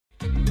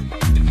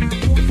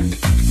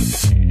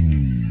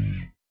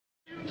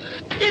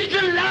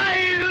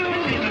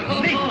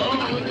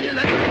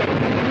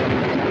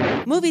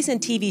Movies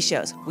and TV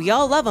shows, we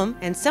all love them,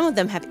 and some of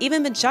them have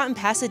even been shot in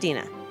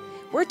Pasadena.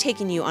 We're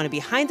taking you on a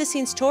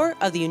behind-the-scenes tour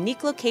of the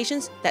unique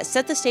locations that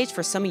set the stage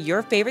for some of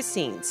your favorite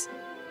scenes.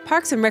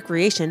 Parks and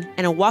Recreation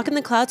and A Walk in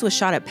the Clouds was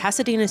shot at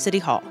Pasadena City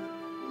Hall.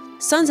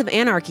 Sons of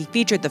Anarchy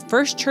featured the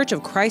first Church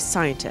of Christ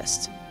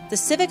scientist. The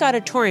Civic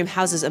Auditorium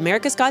houses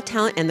America's Got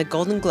Talent and the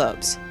Golden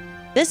Globes.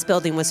 This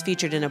building was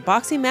featured in a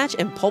boxing match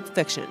in Pulp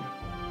Fiction.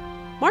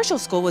 Marshall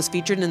School was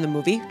featured in the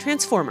movie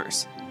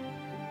Transformers.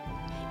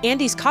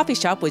 Andy's Coffee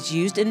Shop was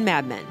used in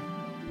Mad Men.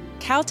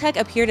 Caltech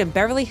appeared in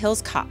Beverly Hills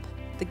Cop.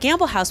 The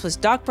Gamble House was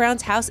Doc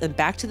Brown's house in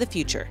Back to the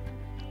Future.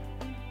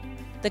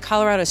 The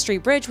Colorado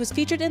Street Bridge was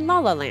featured in La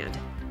La Land.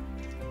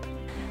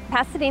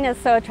 Pasadena is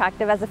so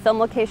attractive as a film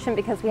location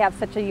because we have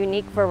such a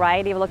unique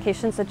variety of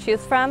locations to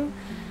choose from.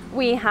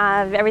 We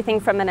have everything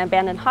from an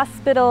abandoned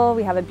hospital,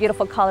 we have a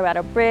beautiful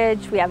Colorado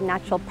Bridge, we have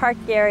natural park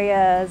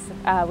areas,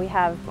 we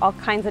have all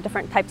kinds of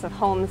different types of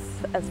homes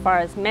as far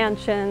as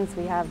mansions,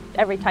 we have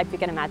every type you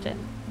can imagine.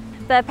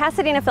 The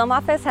Pasadena Film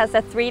Office has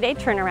a 3-day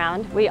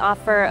turnaround. We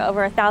offer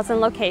over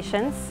 1,000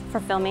 locations for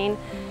filming,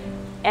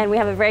 and we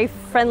have a very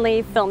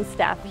friendly film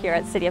staff here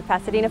at City of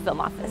Pasadena Film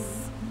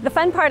Office. The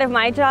fun part of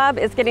my job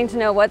is getting to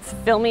know what's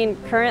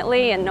filming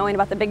currently and knowing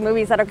about the big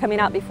movies that are coming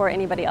out before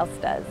anybody else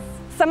does.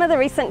 Some of the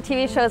recent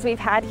TV shows we've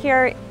had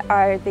here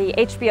are the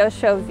HBO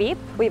show Veep.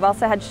 We've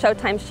also had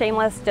Showtime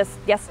Shameless just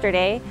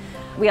yesterday.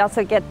 We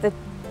also get the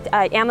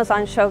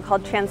Amazon show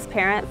called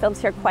Transparent, films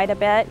here quite a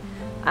bit.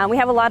 We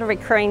have a lot of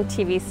recurring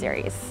TV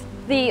series.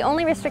 The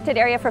only restricted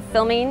area for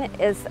filming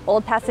is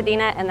Old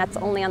Pasadena, and that's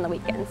only on the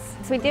weekends.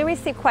 So we do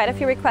receive quite a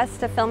few requests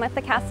to film at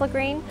the Castle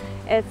Green.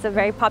 It's a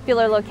very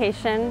popular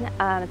location.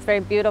 It's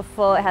very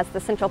beautiful. It has the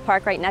Central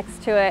Park right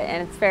next to it,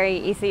 and it's very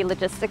easy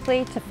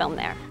logistically to film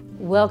there.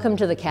 Welcome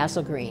to the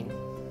Castle Green.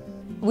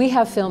 We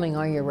have filming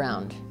all year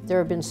round. There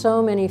have been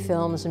so many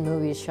films and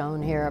movies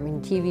shown here. I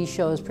mean, TV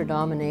shows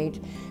predominate,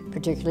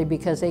 particularly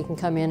because they can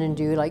come in and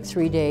do like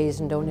 3 days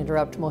and don't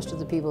interrupt most of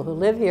the people who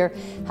live here.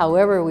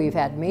 However, we've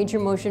had major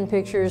motion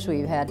pictures.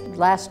 We've had,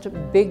 last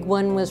big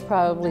one was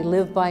probably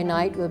Live by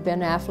Night, with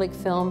Ben Affleck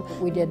film.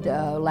 We did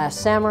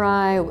Last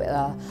Samurai,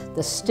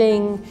 The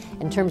Sting.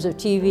 In terms of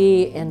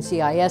TV,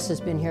 NCIS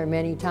has been here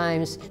many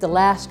times. The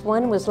last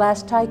one was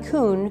Last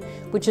Tycoon,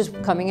 which is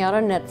coming out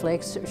on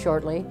Netflix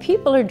shortly.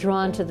 People are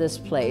drawn to this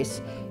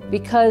place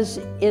because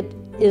it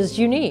is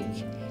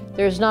unique.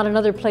 There's not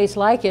another place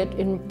like it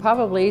in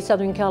probably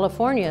Southern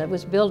California. It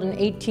was built in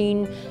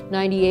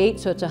 1898,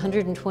 so it's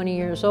 120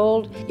 years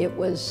old. It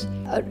was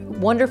a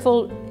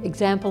wonderful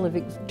example of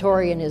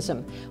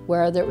Victorianism,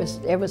 where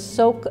it was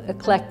so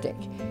eclectic.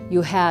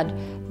 You had,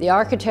 the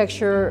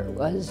architecture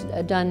was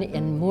done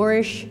in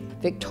Moorish,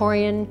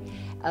 Victorian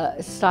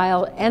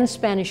style, and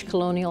Spanish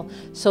colonial,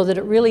 so that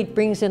it really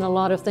brings in a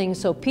lot of things.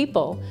 So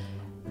people,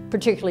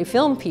 particularly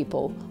film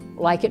people,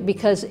 like it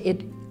because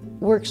it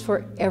works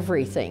for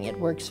everything. It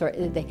works for,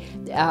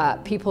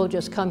 people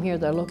just come here,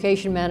 the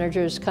location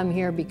managers come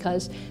here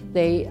because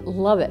they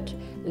love it.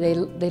 They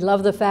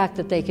love the fact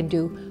that they can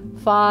do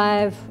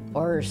 5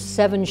 or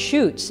 7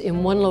 shoots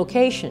in one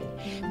location,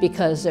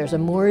 because there's a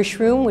Moorish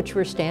room, which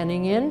we're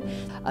standing in,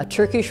 a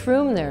Turkish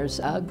room, there's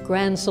a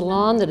grand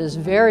salon that is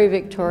very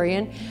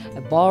Victorian,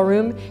 a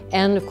ballroom,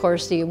 and of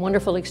course the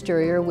wonderful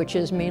exterior, which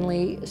is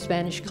mainly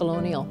Spanish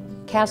colonial.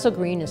 Castle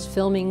Green is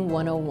Filming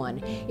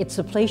 101. It's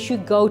the place you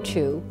go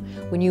to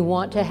when you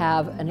want to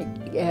have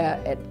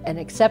an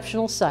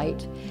exceptional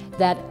site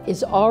that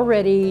is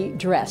already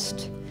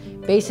dressed.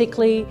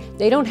 Basically,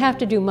 they don't have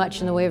to do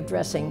much in the way of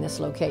dressing this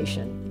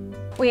location.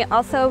 We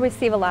also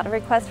receive a lot of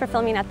requests for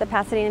filming at the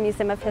Pasadena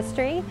Museum of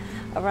History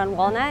over on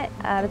Walnut.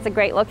 It's a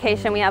great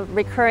location. We have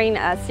recurring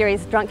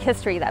series Drunk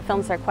History that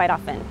films there quite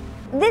often.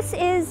 This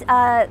is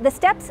the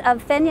steps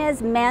of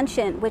Fenya's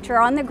mansion, which are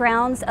on the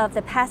grounds of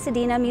the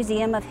Pasadena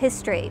Museum of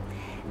History.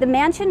 The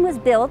mansion was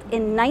built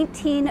in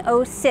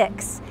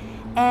 1906,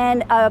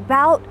 and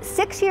about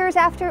 6 years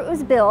after it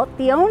was built,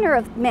 the owner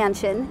of the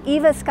mansion,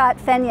 Eva Scott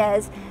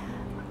Fenyas,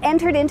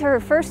 entered into her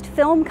first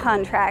film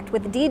contract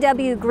with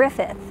D.W.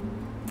 Griffith.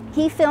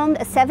 He filmed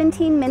a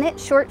 17-minute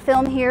short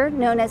film here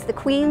known as The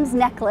Queen's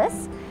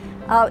Necklace.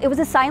 It was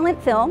a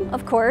silent film,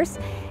 of course,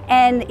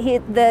 and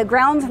the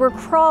grounds were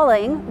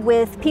crawling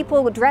with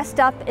people dressed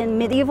up in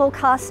medieval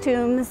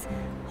costumes,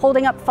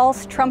 holding up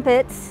false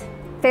trumpets,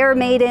 fair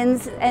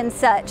maidens, and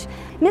such.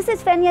 Mrs.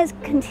 Fenyas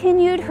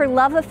continued her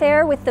love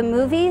affair with the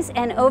movies,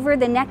 and over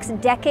the next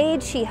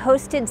decade she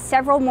hosted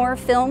several more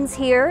films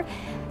here.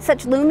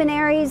 Such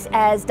luminaries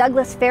as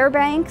Douglas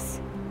Fairbanks,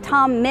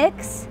 Tom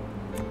Mix,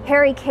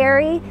 Harry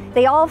Carey,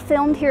 they all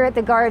filmed here at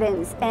the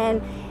Gardens.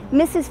 And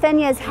Mrs.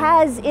 Fenyas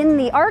has in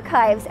the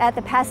archives at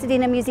the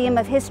Pasadena Museum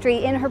of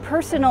History, in her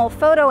personal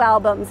photo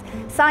albums,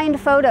 signed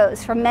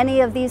photos from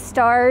many of these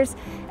stars,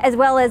 as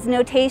well as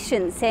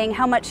notations saying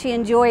how much she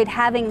enjoyed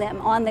having them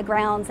on the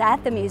grounds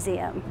at the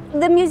museum.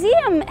 The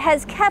museum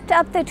has kept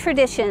up the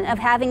tradition of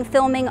having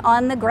filming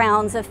on the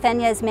grounds of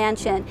Fenya's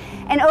mansion,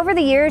 and over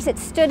the years it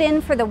stood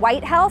in for the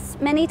White House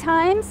many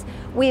times.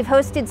 We've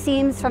hosted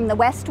scenes from the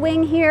West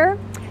Wing here.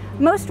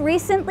 Most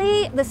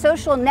recently, The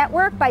Social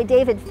Network by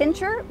David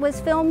Fincher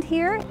was filmed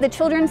here, the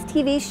children's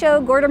TV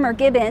show Gortimer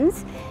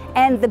Gibbons,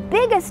 and the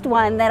biggest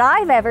one that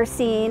I've ever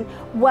seen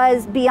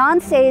was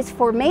Beyoncé's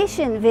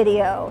Formation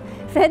video.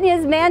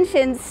 Fenya's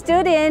Mansion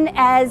stood in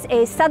as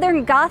a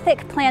Southern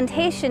Gothic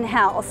plantation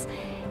house,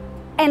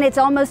 and it's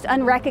almost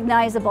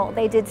unrecognizable.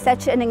 They did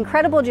such an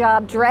incredible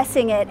job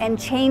dressing it and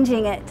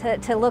changing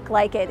it to look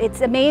like it.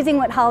 It's amazing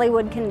what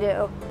Hollywood can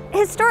do.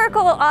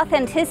 Historical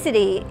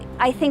authenticity,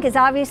 I think, is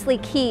obviously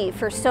key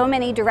for so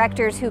many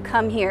directors who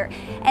come here.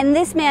 And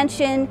this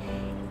mansion,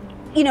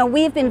 you know,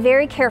 we've been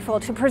very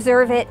careful to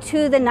preserve it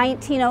to the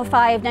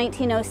 1905,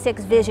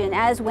 1906 vision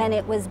as when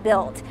it was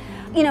built.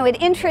 You know, it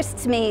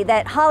interests me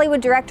that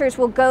Hollywood directors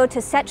will go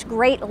to such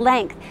great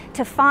length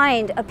to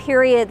find a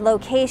period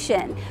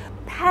location.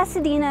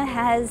 Pasadena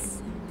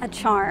has a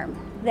charm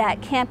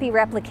that can't be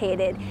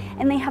replicated,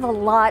 and they have a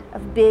lot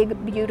of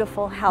big,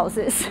 beautiful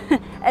houses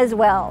as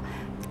well.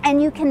 And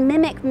you can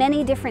mimic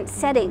many different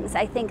settings,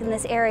 I think, in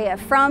this area,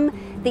 from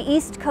the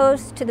East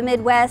Coast to the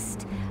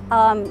Midwest.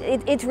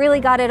 It's really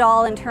got it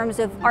all in terms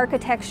of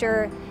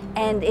architecture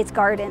and its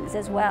gardens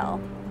as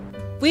well.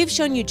 We've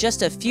shown you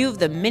just a few of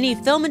the many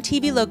film and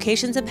TV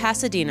locations in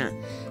Pasadena,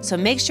 so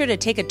make sure to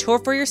take a tour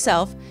for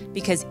yourself,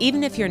 because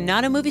even if you're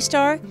not a movie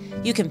star,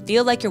 you can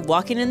feel like you're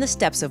walking in the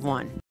steps of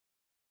one.